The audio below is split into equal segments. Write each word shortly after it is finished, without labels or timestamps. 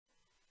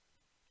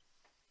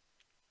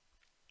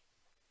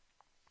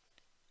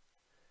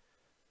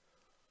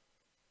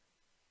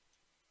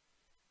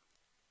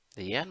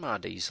The Yanmar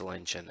diesel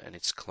engine and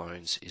its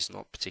clones is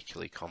not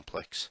particularly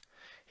complex.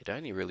 It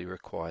only really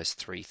requires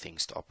three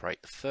things to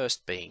operate. The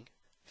first being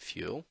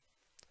fuel.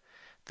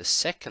 The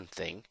second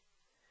thing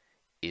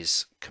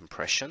is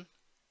compression.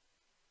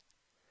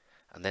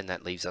 And then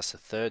that leaves us a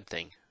third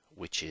thing,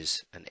 which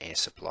is an air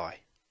supply.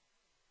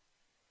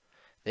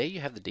 There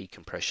you have the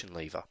decompression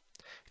lever.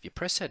 If you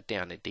press that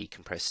down, it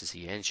decompresses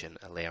the engine,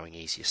 allowing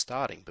easier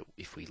starting. But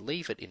if we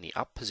leave it in the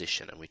up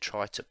position and we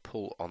try to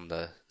pull on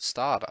the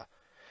starter,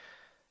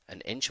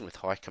 an engine with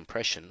high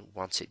compression,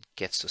 once it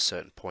gets to a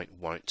certain point,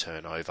 won't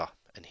turn over.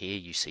 And here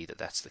you see that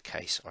that's the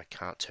case. I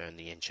can't turn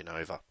the engine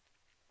over.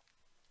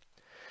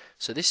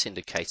 So this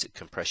indicates that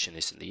compression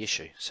isn't the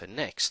issue. So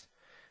next,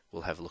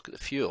 we'll have a look at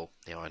the fuel.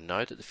 Now I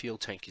know that the fuel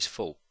tank is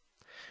full.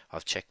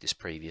 I've checked this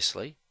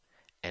previously,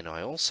 and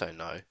I also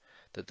know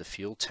that the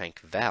fuel tank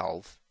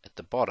valve at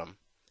the bottom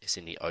is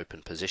in the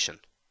open position,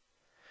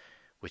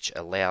 which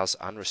allows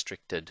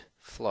unrestricted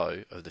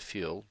flow of the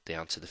fuel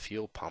down to the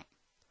fuel pump.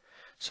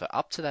 So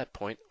up to that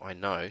point, I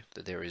know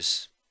that there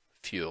is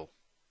fuel.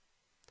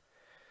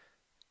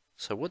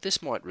 So what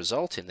this might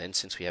result in then,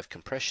 since we have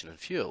compression and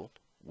fuel,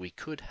 we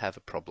could have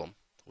a problem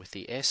with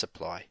the air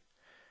supply.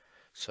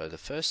 So the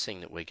first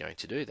thing that we're going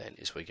to do then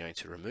is we're going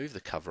to remove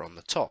the cover on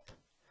the top,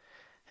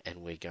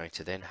 and we're going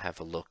to then have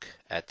a look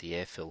at the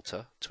air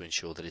filter to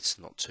ensure that it's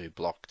not too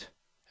blocked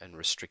and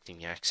restricting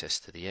the access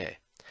to the air.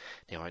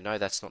 Now I know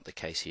that's not the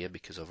case here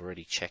because I've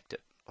already checked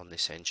it on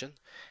this engine,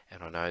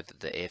 and I know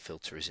that the air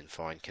filter is in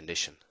fine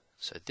condition.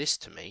 So this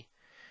to me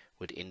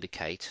would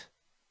indicate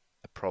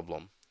a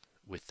problem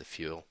with the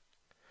fuel.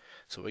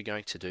 So what we're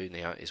going to do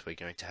now is we're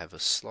going to have a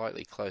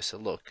slightly closer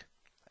look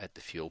at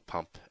the fuel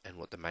pump and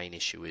what the main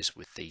issue is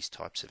with these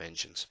types of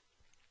engines.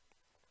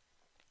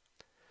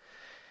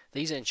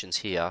 These engines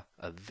here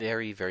are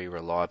very, very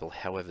reliable.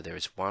 However, there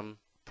is one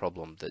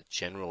problem that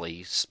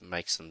generally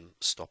makes them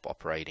stop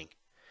operating.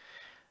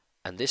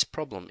 And this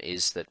problem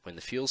is that when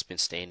the fuel's been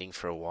standing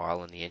for a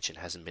while and the engine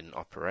hasn't been in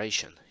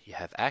operation, you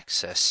have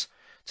access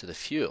to the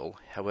fuel.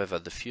 However,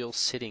 the fuel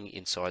sitting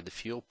inside the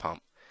fuel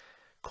pump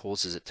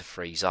causes it to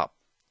freeze up.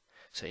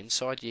 So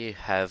inside you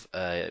have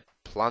a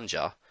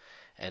plunger,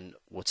 and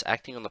what's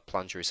acting on the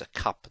plunger is a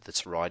cup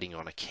that's riding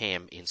on a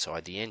cam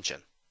inside the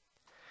engine.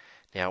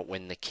 Now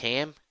when the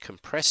cam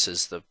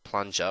compresses the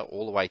plunger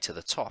all the way to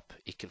the top,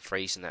 it can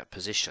freeze in that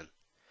position.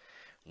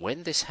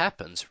 When this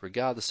happens,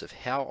 regardless of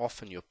how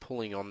often you're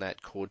pulling on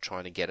that cord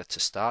trying to get it to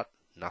start,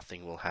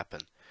 nothing will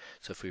happen.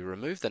 So if we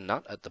remove the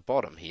nut at the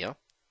bottom here,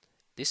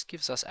 this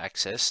gives us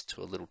access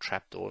to a little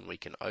trapdoor, and we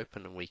can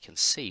open and we can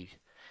see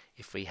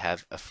if we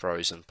have a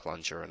frozen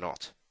plunger or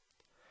not.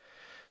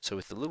 So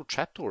with the little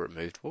trapdoor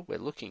removed, what we're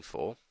looking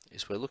for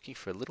is we're looking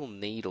for a little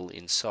needle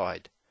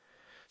inside.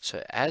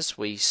 So as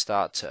we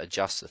start to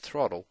adjust the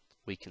throttle,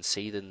 we can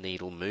see the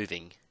needle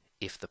moving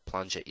if the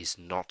plunger is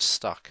not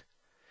stuck.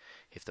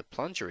 If the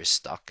plunger is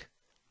stuck,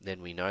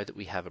 then we know that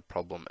we have a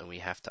problem and we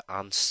have to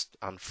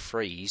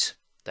unfreeze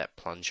that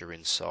plunger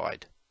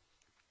inside.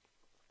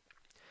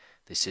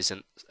 This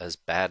isn't as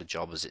bad a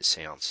job as it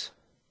sounds.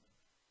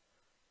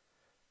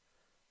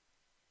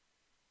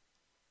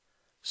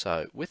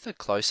 So with the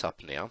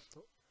close-up now,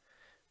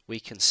 we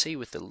can see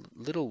with the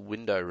little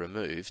window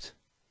removed,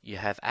 you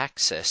have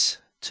access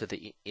to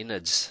the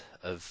innards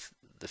of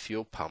the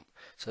fuel pump.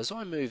 So as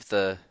I move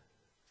the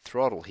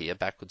throttle here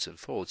backwards and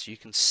forwards, you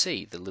can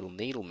see the little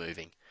needle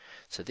moving.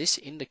 So this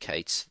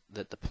indicates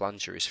that the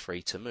plunger is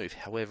free to move.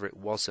 However, it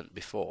wasn't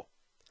before.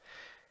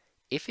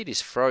 If it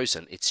is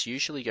frozen, it's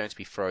usually going to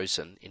be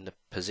frozen in the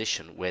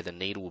position where the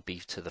needle will be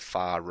to the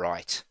far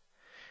right,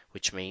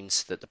 which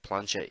means that the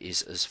plunger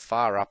is as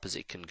far up as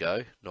it can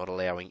go, not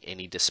allowing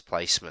any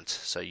displacement.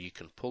 So you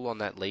can pull on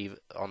that lever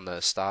on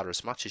the starter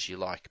as much as you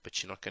like,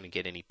 but you're not going to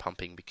get any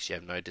pumping because you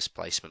have no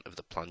displacement of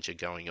the plunger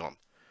going on.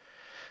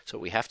 So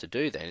what we have to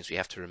do then is we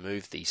have to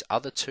remove these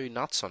other two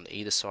nuts on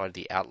either side of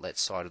the outlet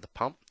side of the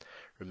pump,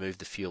 remove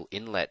the fuel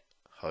inlet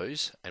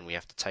hose, and we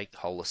have to take the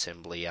whole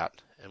assembly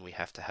out, and we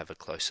have to have a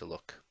closer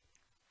look.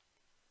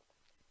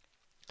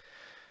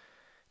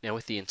 Now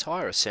with the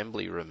entire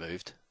assembly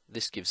removed,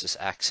 this gives us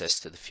access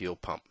to the fuel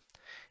pump.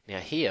 Now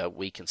here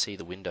we can see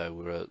the window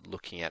we were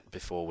looking at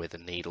before where the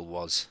needle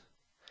was.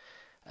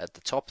 At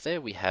the top there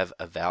we have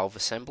a valve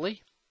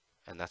assembly,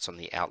 and that's on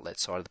the outlet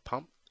side of the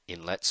pump,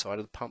 inlet side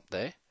of the pump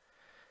there.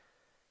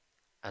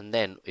 And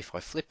then if I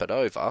flip it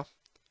over,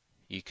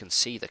 you can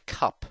see the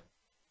cup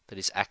that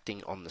is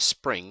acting on the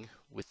spring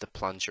with the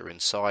plunger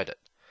inside it.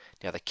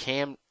 Now the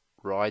cam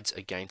rides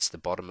against the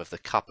bottom of the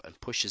cup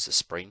and pushes the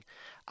spring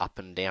up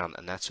and down,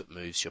 and that's what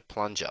moves your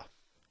plunger.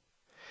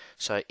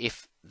 So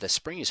if the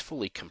spring is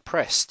fully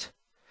compressed,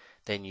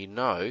 then you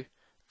know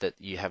that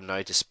you have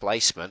no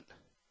displacement,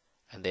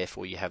 and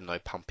therefore you have no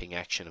pumping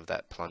action of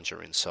that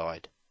plunger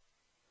inside.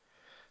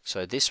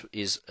 So this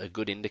is a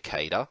good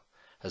indicator,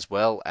 as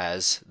well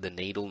as the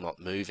needle not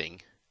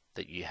moving,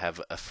 that you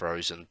have a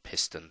frozen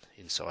piston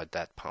inside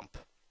that pump.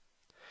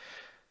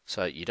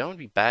 So you don't want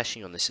to be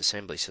bashing on this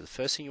assembly. So the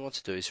first thing you want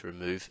to do is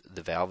remove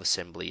the valve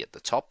assembly at the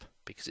top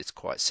because it's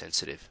quite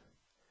sensitive.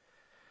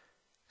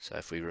 So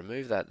if we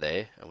remove that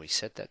there and we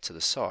set that to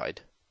the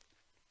side,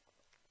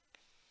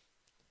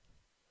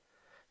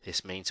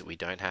 this means that we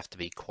don't have to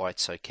be quite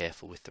so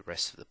careful with the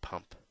rest of the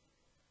pump.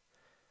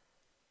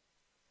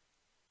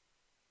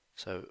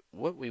 So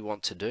what we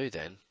want to do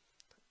then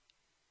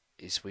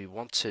is we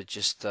want to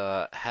just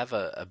have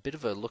a bit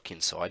of a look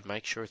inside,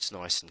 make sure it's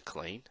nice and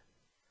clean,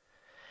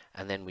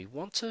 and then we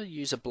want to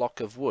use a block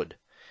of wood.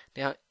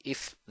 Now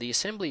if the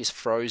assembly is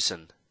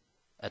frozen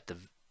at the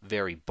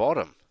very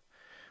bottom,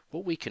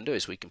 what we can do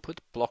is we can put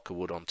the block of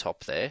wood on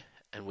top there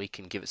and we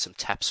can give it some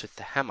taps with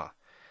the hammer,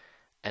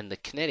 and the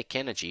kinetic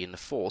energy and the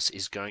force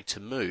is going to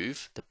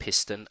move the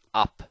piston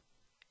up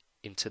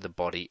into the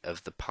body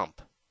of the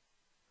pump.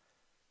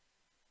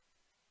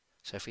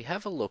 So if we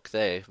have a look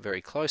there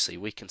very closely,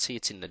 we can see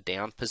it's in the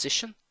down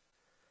position,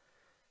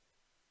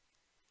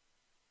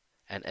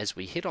 and as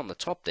we hit on the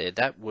top there,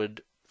 that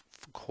would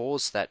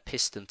cause that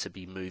piston to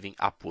be moving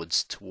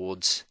upwards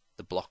towards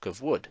the block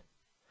of wood.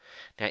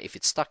 Now if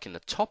it's stuck in the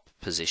top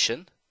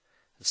position,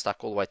 it's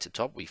stuck all the way to the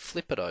top, we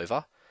flip it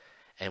over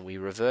and we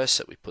reverse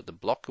it. We put the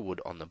block of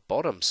wood on the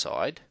bottom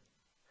side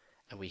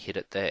and we hit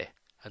it there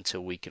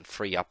until we can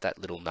free up that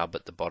little nub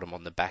at the bottom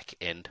on the back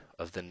end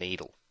of the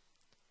needle.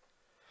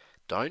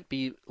 Don't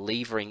be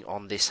levering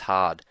on this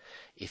hard.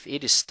 If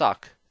it is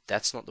stuck,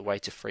 that's not the way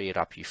to free it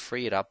up. You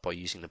free it up by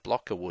using the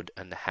block of wood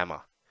and the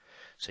hammer.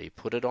 So you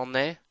put it on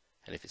there,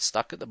 and if it's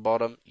stuck at the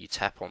bottom, you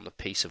tap on the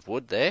piece of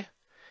wood there.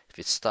 If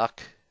it's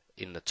stuck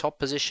in the top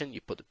position, you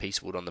put the piece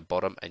of wood on the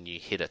bottom and you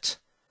hit it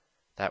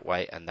that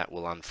way, and that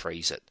will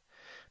unfreeze it.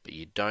 But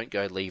you don't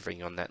go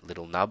levering on that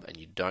little nub, and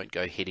you don't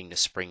go hitting the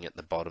spring at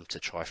the bottom to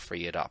try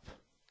free it up.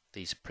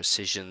 These are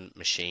precision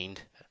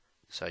machined,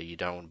 so you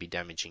don't want to be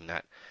damaging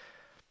that.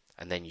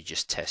 And then you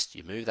just test.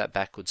 You move that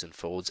backwards and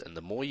forwards, and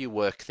the more you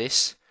work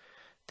this,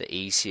 the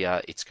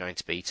easier it's going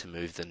to be to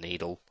move the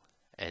needle,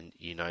 and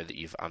you know that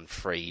you've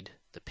unfreed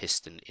the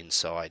piston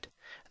inside.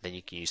 And then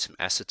you can use some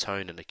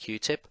acetone and a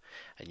Q-tip,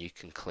 and you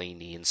can clean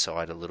the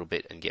inside a little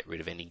bit and get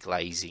rid of any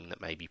glazing that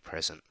may be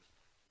present.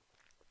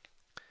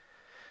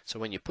 So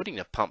when you're putting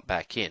the pump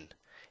back in,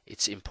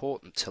 it's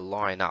important to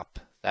line up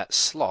that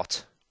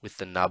slot with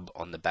the nub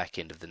on the back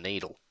end of the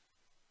needle,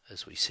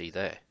 as we see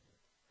there.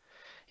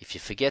 If you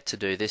forget to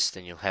do this,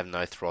 then you'll have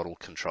no throttle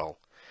control.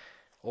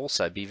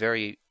 Also, be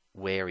very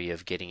wary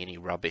of getting any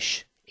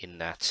rubbish in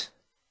that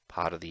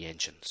part of the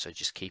engine, so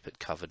just keep it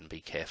covered and be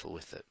careful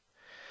with it.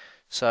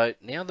 So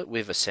now that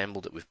we've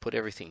assembled it, we've put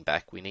everything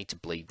back, we need to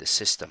bleed the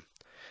system.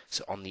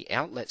 So on the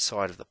outlet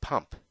side of the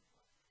pump,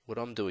 what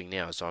I'm doing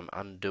now is I'm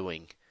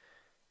undoing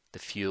the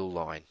fuel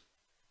line.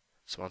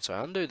 So once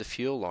I undo the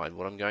fuel line,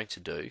 what I'm going to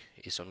do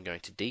is I'm going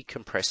to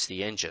decompress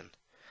the engine,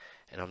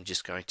 and I'm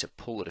just going to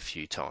pull it a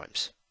few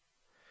times.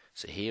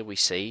 So here we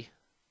see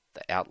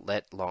the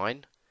outlet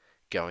line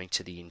going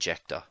to the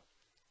injector.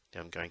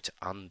 Now I'm going to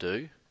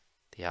undo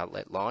the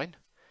outlet line,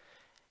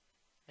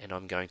 and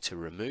I'm going to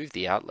remove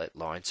the outlet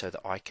line so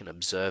that I can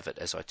observe it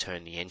as I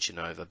turn the engine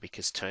over,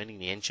 because turning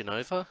the engine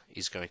over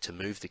is going to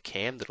move the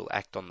cam that will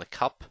act on the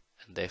cup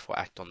and therefore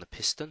act on the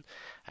piston,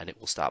 and it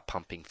will start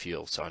pumping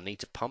fuel. So I need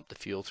to pump the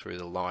fuel through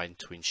the line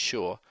to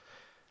ensure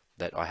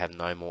that I have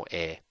no more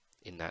air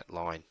in that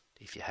line.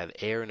 If you have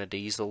air in a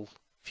diesel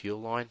fuel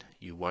line,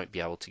 you won't be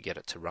able to get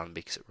it to run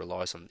because it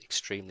relies on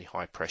extremely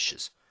high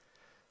pressures.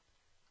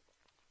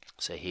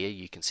 So here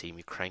you can see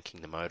me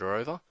cranking the motor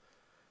over,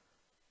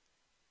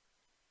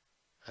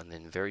 and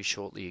then very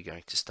shortly you're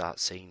going to start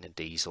seeing the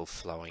diesel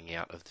flowing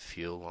out of the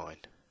fuel line.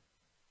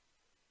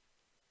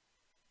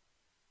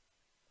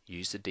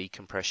 Use the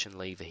decompression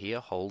lever here,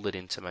 hold it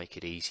in to make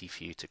it easy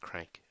for you to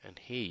crank, and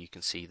here you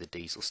can see the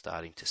diesel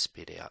starting to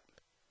spit out.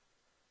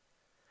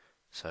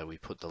 So we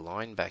put the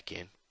line back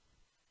in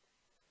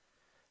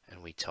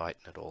and we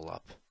tighten it all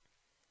up.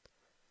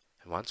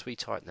 And once we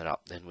tighten it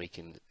up, then we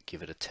can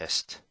give it a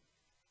test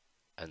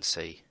and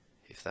see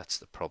if that's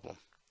the problem.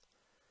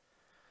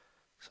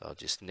 So I'll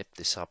just nip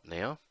this up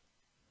now,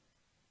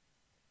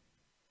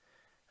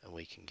 and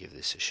we can give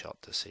this a shot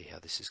to see how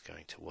this is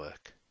going to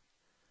work.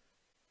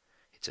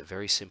 It's a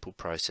very simple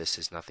process,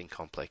 there's nothing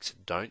complex.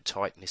 Don't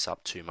tighten this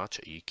up too much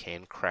or you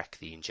can crack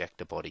the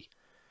injector body.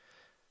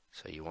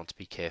 So you want to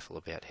be careful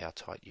about how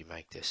tight you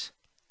make this.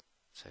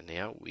 So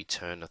now we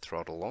turn the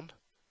throttle on,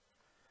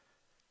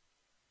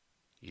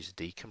 use a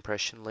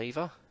decompression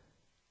lever,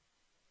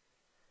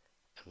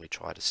 and we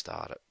try to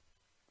start it.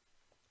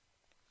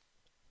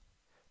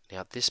 Now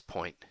at this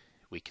point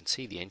we can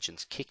see the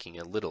engine's kicking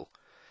a little,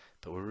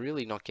 but we're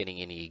really not getting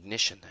any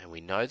ignition, and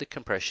we know the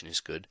compression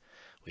is good,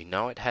 we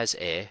know it has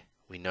air,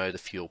 we know the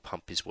fuel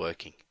pump is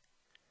working.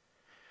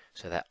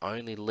 So that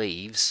only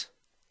leaves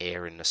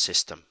air in the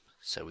system.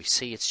 So we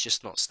see it's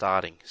just not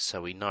starting,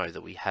 so we know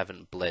that we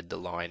haven't bled the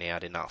line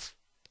out enough.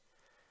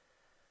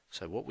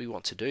 So what we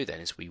want to do then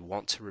is we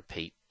want to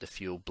repeat the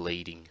fuel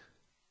bleeding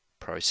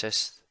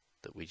process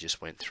that we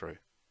just went through.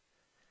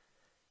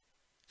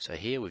 So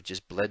here we've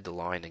just bled the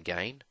line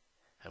again,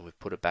 and we've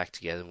put it back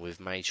together, and we've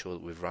made sure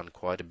that we've run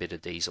quite a bit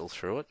of diesel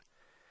through it.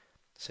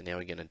 So now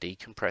we're going to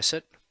decompress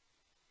it,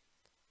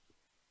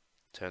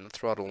 turn the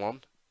throttle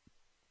on,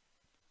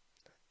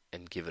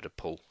 and give it a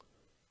pull.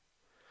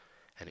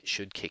 And it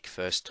should kick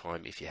first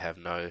time. If you have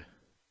no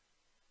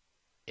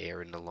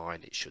air in the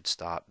line, it should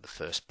start the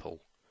first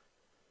pull.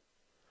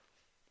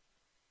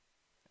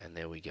 And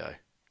there we go.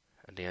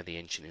 And now the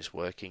engine is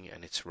working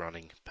and it's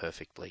running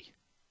perfectly.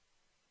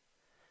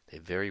 They're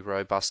very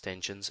robust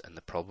engines, and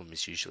the problem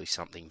is usually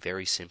something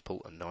very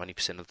simple, and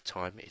 90% of the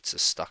time it's a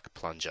stuck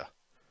plunger.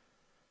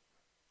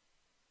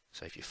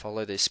 So if you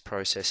follow this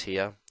process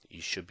here, you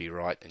should be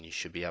right, and you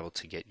should be able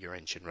to get your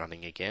engine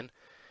running again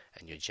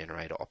and your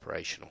generator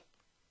operational.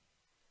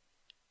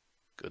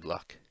 Good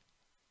luck.